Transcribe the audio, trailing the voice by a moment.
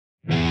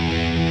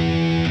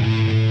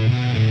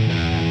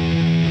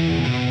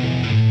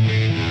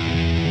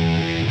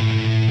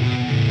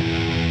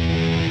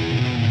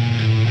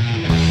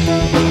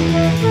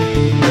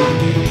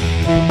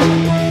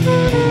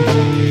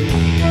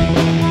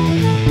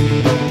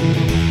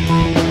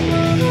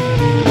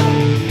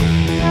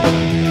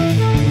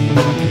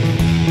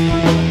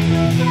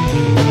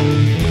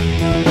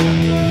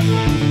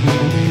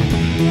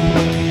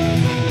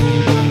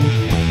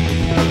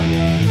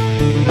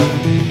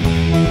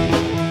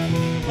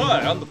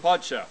I'm the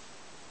Podchef.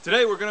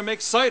 Today we're going to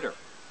make cider.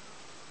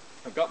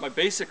 I've got my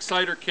basic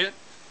cider kit,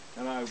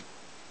 and I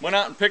went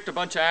out and picked a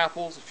bunch of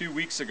apples a few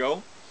weeks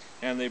ago,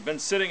 and they've been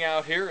sitting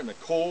out here in the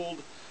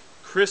cold,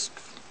 crisp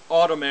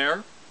autumn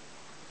air.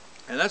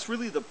 And that's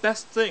really the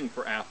best thing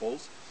for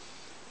apples,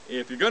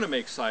 if you're going to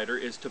make cider,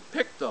 is to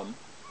pick them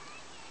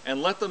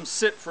and let them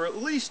sit for at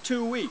least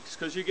 2 weeks,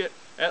 because you get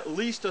at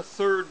least a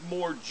third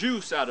more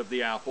juice out of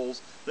the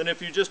apples than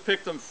if you just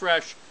pick them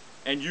fresh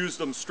and use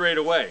them straight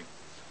away.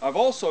 I've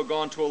also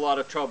gone to a lot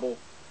of trouble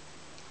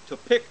to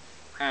pick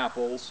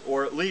apples,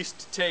 or at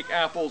least take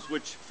apples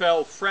which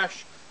fell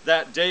fresh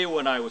that day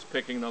when I was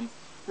picking them,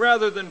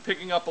 rather than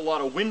picking up a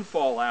lot of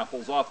windfall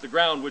apples off the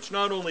ground, which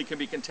not only can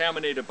be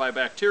contaminated by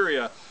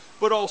bacteria,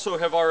 but also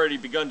have already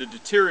begun to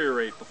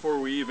deteriorate before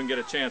we even get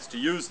a chance to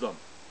use them.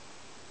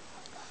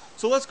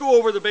 So let's go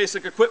over the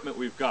basic equipment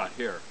we've got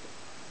here.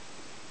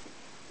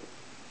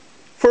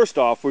 First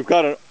off, we've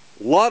got a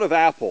lot of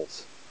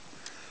apples.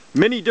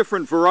 Many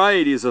different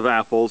varieties of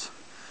apples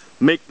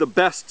make the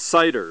best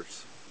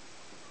ciders.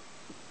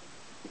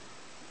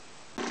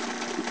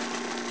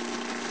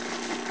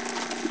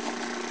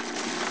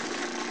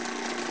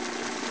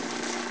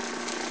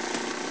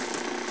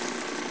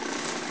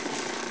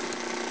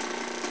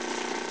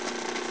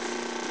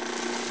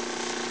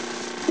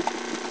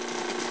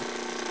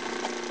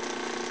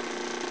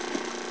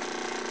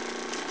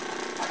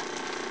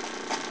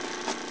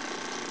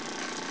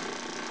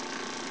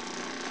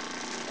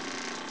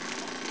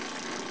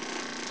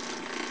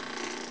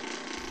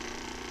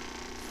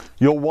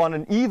 You'll want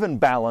an even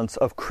balance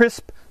of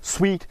crisp,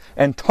 sweet,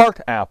 and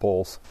tart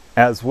apples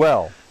as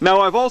well.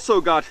 Now I've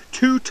also got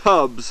 2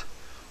 tubs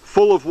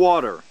full of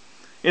water.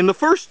 In the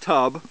first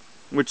tub,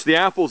 which the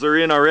apples are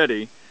in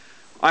already,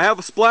 I have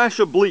a splash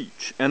of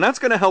bleach, and that's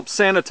going to help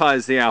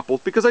sanitize the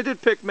apples, because I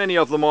did pick many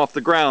of them off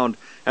the ground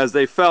as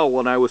they fell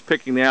when I was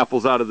picking the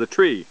apples out of the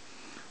tree.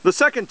 The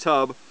second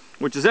tub,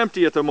 which is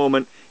empty at the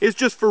moment, is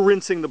just for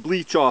rinsing the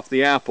bleach off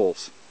the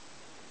apples.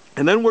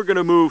 And then we're going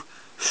to move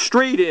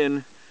straight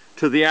in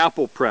to the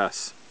apple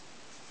press.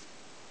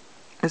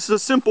 This is a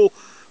simple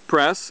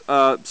press,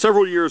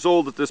 several years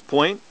old at this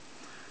point.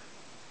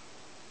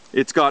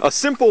 It's got a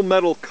simple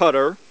metal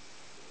cutter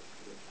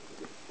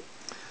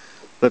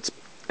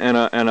and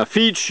a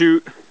feed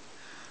chute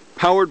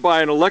powered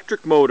by an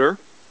electric motor.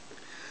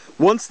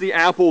 Once the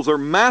apples are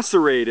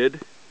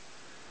macerated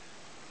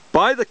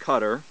by the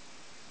cutter,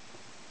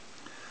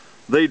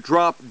 they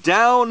drop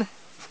down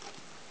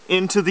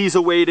into these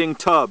awaiting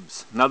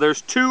tubs. Now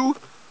there's 2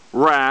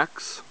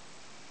 racks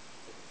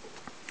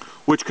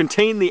which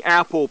contain the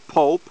apple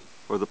pulp,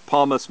 or the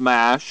pomace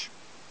mash.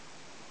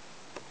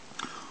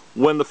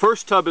 When the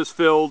first tub is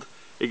filled,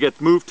 it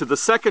gets moved to the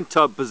second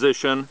tub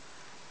position,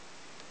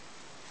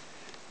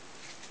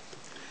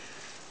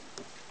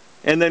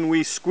 and then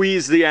we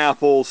squeeze the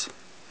apples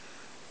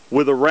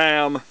with a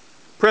ram,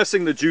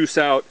 pressing the juice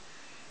out,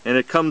 and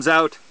it comes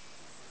out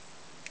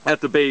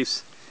at the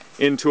base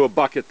into a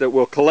bucket that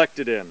we'll collect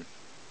it in.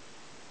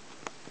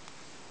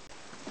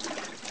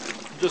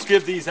 Just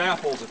give these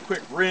apples a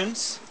quick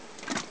rinse.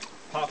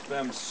 Pop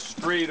them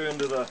straight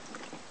into the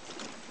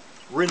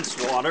rinse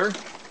water,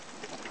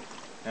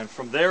 and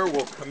from there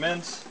we'll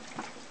commence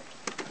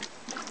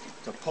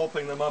to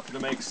pulping them up to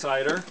make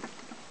cider.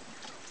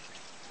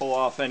 Pull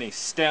off any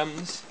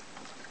stems,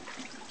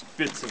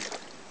 bits of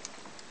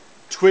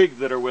twig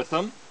that are with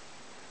them.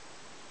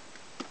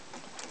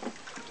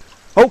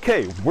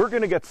 Okay, we're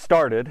going to get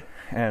started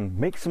and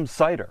make some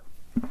cider.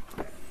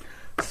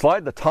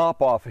 Slide the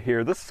top off of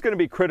here. This is going to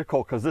be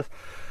critical because this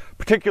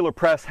particular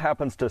press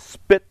happens to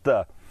spit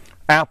the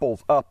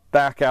apples up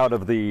back out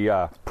of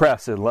the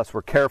press unless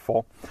we're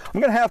careful. I'm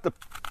going to have to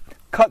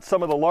cut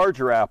some of the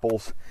larger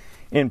apples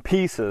in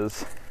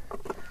pieces.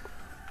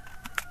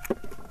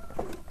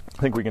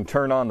 I think we can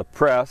turn on the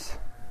press,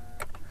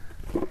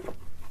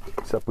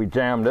 except we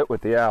jammed it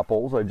with the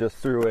apples I just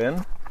threw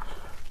in.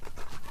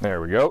 There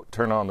we go.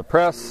 Turn on the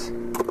press.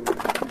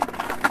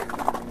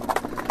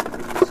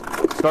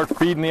 Start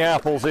feeding the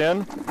apples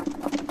in.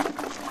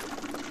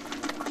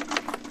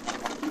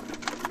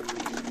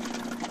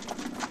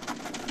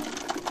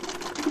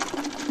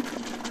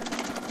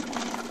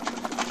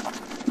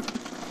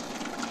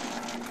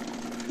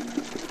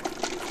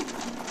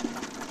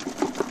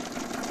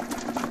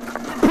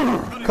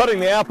 Cutting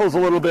the apples a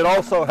little bit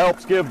also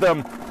helps give the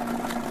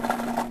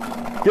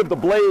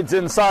blades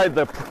inside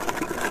the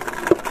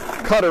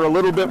cutter a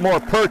little bit more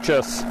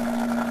purchase.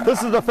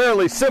 This is a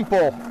fairly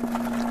simple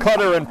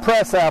cutter and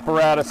press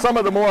apparatus. Some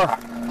of the more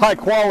high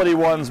quality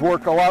ones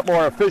work a lot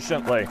more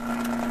efficiently.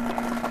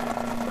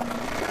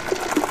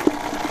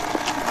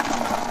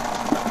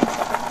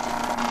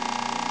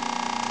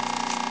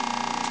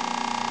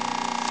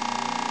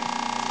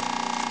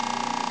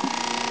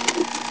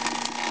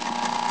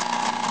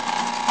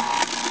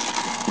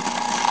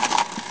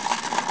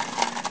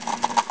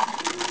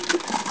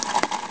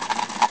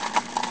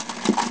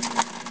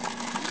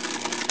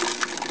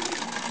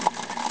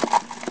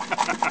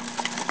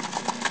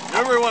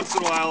 Every once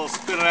in a while, I'll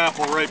spit an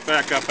apple right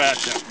back up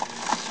at you.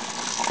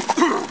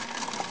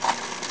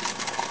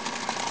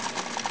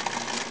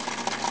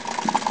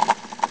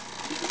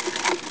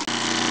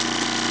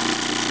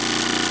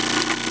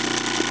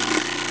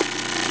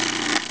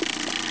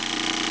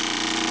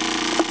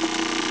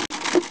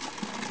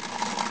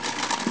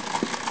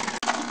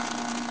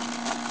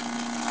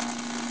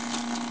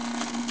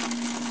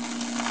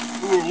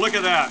 look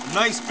at that.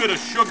 Nice bit of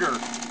sugar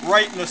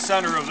right in the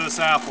center of this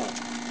apple.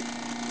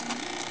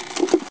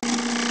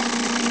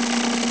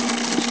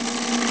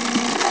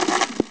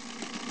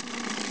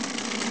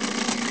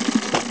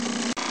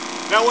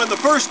 Now when the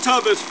first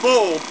tub is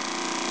full,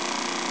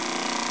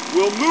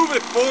 we'll move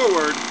it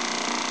forward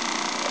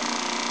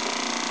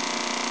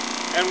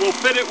and we'll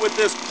fit it with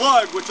this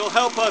plug, which will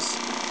help us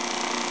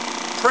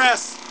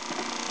press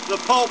the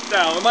pulp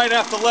down. We might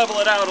have to level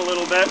it out a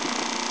little bit.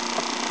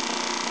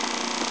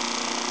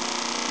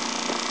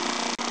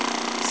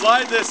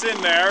 Slide this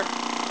in there.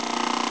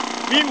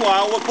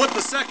 Meanwhile, we'll put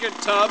the second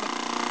tub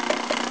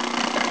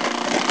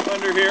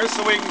under here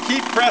so we can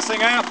keep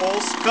pressing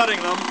apples,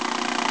 cutting them.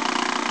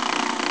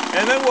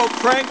 And then we'll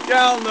crank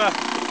down the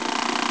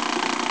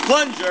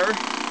plunger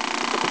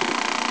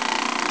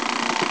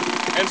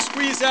and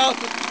squeeze out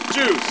the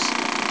juice.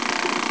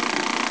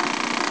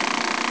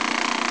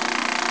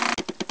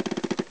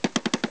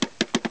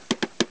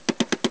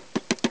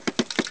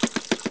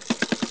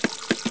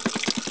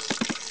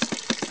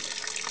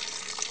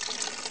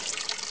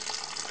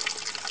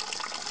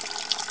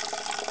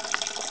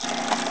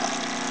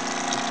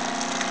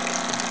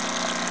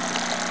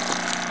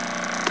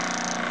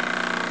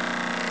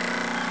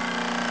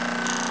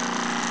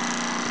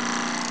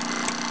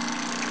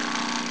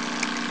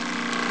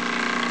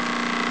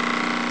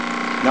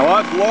 Now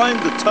I've lined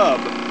the tub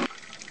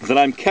that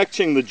I'm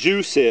catching the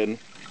juice in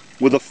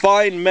with a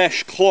fine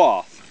mesh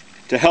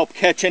cloth to help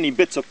catch any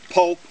bits of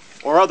pulp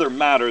or other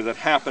matter that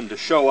happen to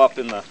show up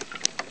in the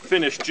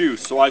finished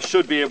juice, so I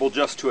should be able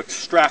just to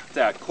extract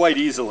that quite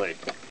easily.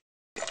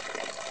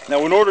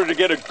 Now in order to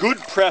get a good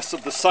press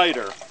of the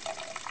cider,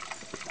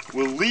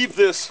 we'll leave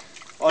this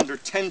under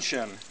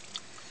tension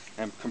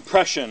and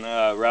compression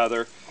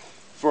rather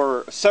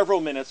for several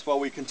minutes while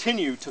we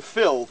continue to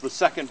fill the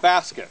second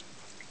basket.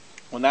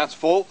 When that's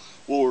full,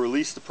 we'll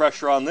release the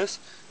pressure on this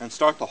and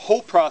start the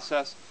whole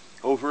process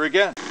over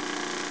again.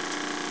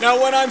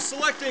 Now when I'm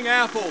selecting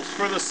apples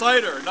for the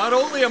cider, not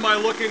only am I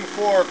looking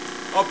for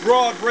a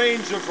broad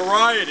range of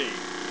variety,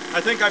 I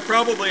think I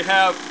probably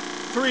have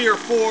 3 or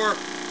 4,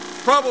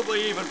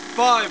 probably even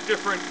 5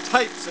 different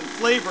types and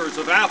flavors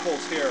of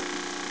apples here,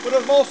 but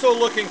I'm also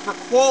looking for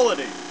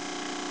quality.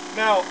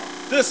 Now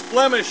this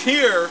blemish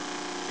here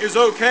is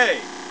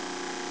okay.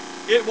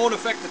 It won't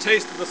affect the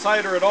taste of the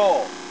cider at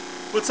all.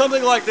 But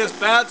something like this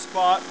bad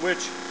spot,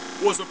 which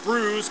was a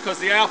bruise because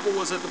the apple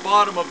was at the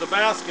bottom of the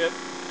basket,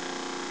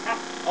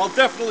 I'll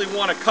definitely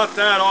want to cut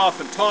that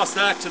off and toss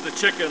that to the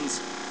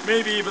chickens,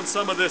 maybe even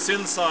some of this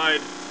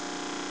inside,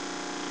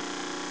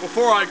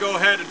 before I go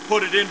ahead and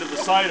put it into the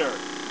cider.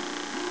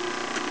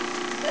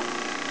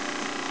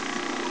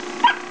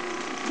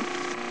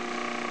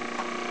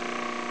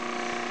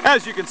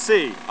 As you can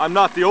see, I'm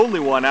not the only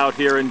one out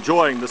here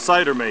enjoying the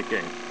cider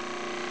making.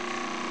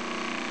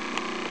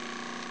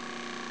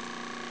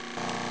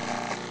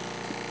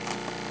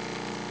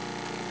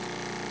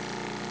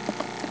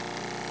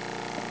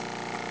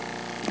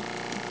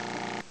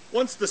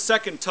 Once the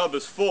second tub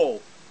is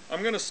full,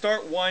 I'm going to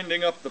start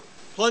winding up the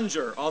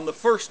plunger on the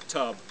first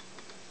tub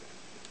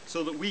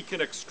so that we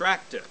can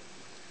extract it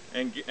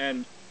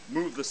and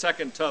move the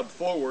second tub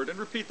forward and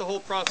repeat the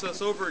whole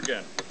process over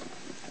again.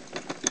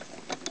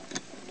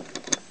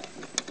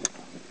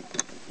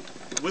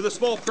 With a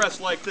small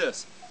press like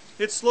this,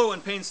 it's slow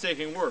and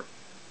painstaking work,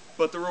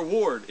 but the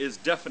reward is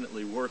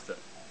definitely worth it.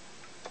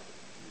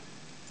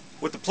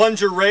 With the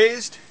plunger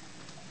raised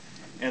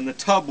and the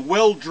tub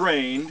well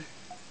drained,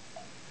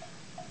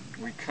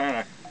 we kind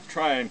of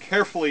try and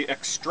carefully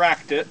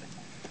extract it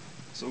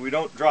so we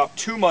don't drop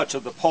too much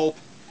of the pulp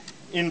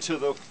into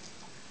the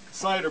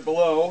cider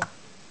below.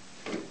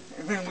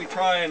 And then we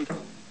try and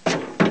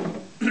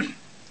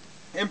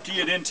empty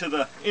it into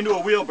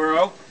a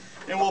wheelbarrow,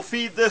 and we'll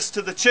feed this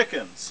to the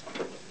chickens.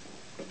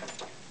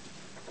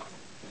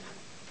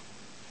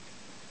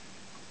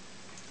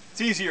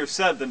 It's easier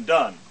said than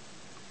done.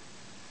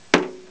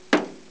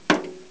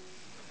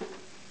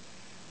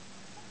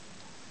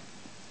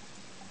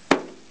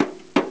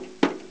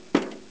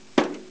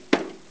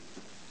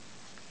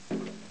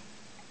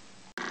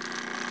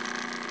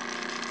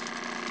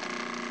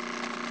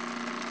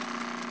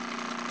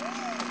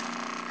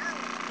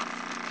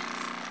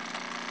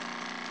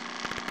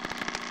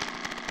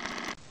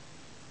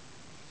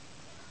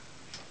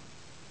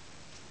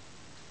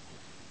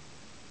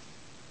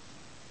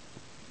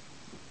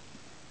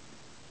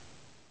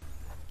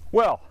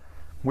 Well,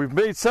 we've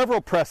made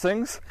several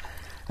pressings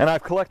and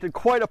I've collected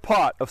quite a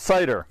pot of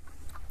cider.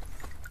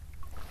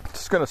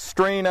 Just going to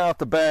strain out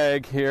the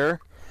bag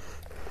here.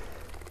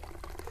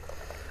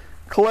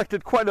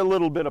 Collected quite a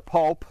little bit of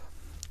pulp.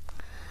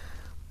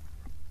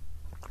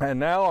 And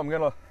now I'm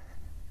going to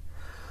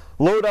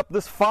load up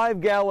this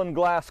 5-gallon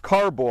glass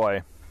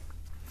carboy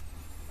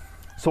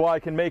so I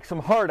can make some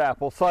hard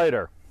apple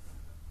cider.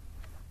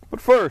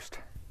 But first,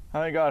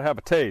 I gotta have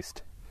a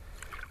taste.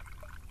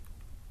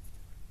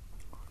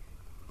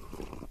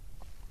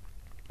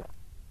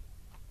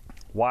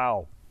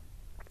 Wow,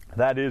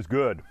 that is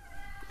good.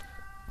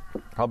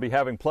 I'll be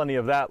having plenty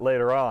of that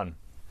later on.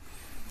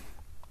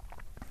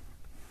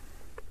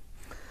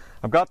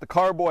 I've got the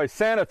carboy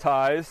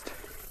sanitized,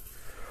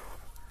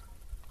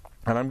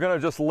 and I'm going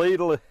to just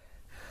ladle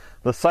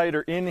the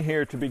cider in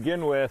here to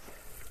begin with,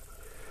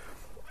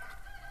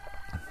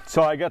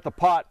 so I get the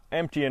pot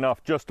empty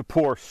enough just to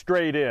pour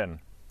straight in.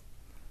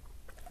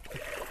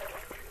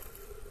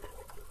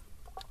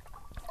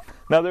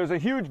 Now there's a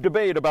huge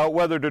debate about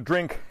whether to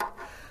drink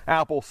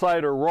apple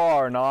cider raw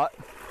or not.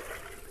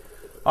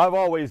 I've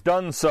always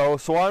done so,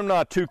 so I'm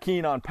not too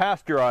keen on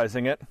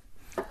pasteurizing it.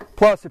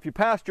 Plus, if you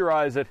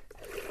pasteurize it,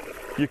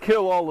 you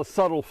kill all the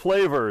subtle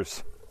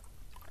flavors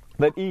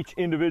that each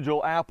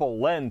individual apple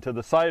lend to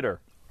the cider.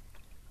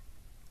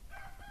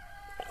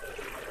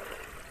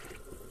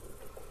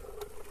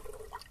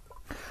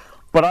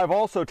 But I've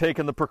also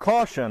taken the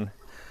precaution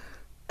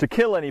to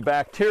kill any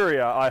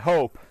bacteria, I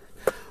hope,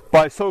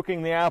 by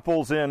soaking the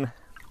apples in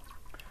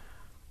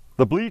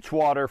the bleach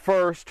water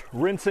first,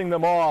 rinsing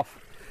them off,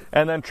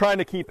 and then trying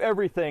to keep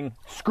everything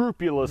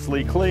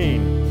scrupulously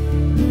clean.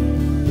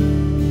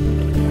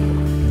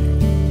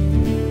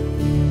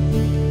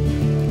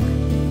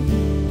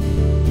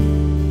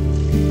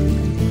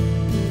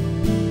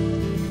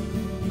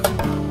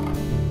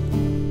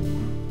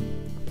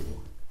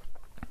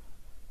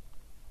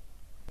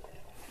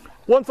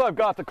 Once I've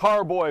got the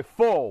carboy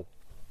full,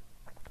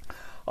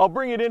 I'll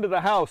bring it into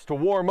the house to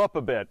warm up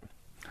a bit,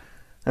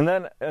 and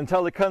then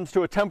until it comes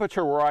to a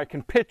temperature where I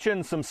can pitch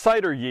in some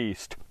cider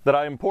yeast that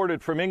I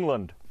imported from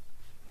England.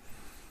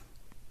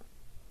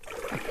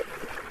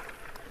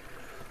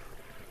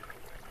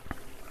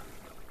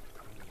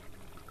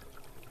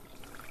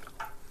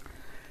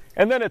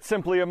 And then it's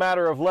simply a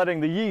matter of letting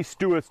the yeast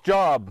do its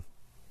job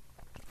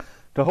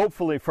to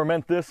hopefully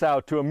ferment this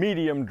out to a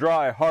medium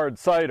dry hard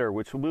cider,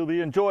 which we'll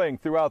be enjoying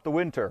throughout the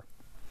winter.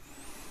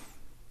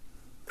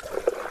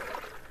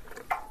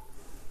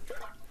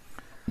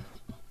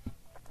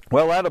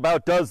 Well, that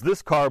about does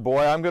this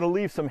carboy. I'm going to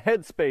leave some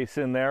headspace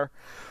in there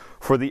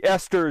for the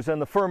esters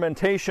and the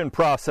fermentation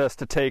process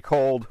to take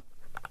hold.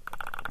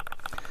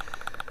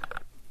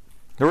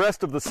 The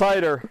rest of the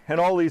cider and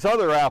all these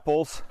other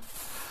apples,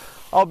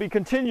 I'll be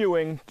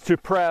continuing to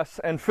press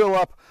and fill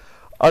up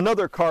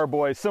another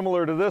carboy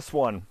similar to this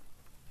one.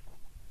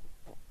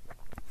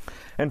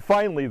 And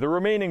finally, the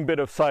remaining bit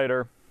of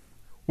cider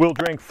we'll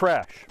drink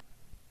fresh.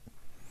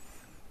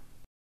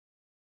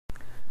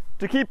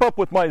 To keep up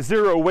with my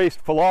zero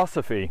waste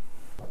philosophy,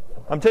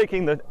 I'm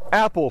taking the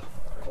apple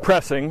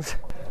pressings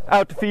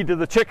out to feed to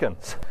the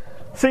chickens.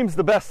 Seems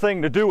the best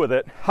thing to do with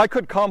it. I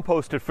could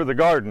compost it for the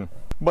garden,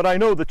 but I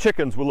know the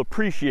chickens will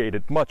appreciate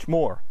it much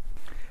more.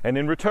 And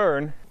in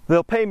return,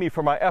 they'll pay me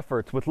for my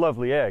efforts with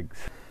lovely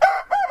eggs.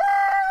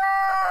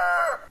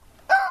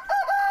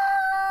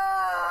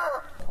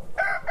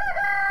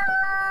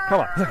 Come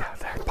on, look out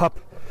there, pup.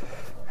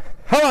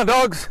 Come on,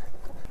 dogs.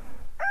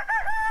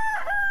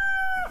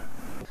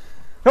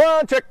 Come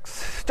on,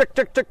 chicks.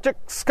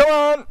 Chicks. Come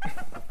on.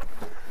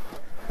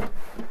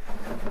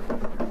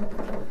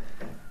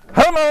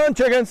 Come on,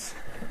 chickens.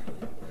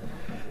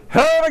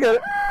 How do I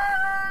get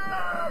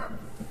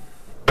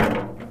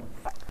it?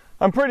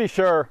 I'm pretty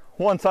sure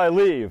once I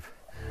leave,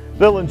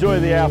 they'll enjoy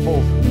the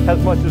apples as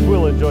much as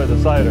we'll enjoy the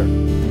cider.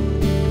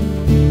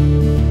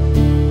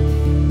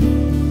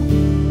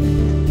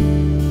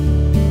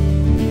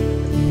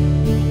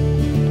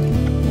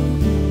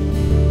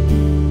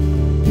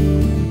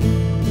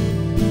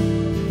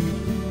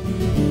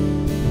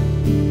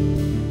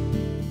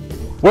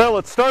 Well,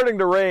 it's starting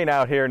to rain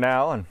out here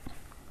now, and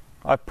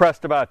I've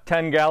pressed about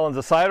 10 gallons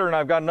of cider, and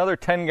I've got another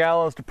 10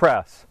 gallons to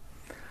press.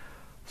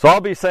 So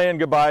I'll be saying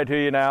goodbye to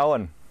you now,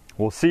 and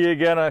we'll see you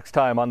again next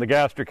time on the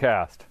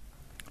Gastrocast.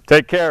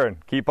 Take care and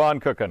keep on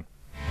cooking.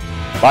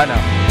 Bye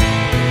now.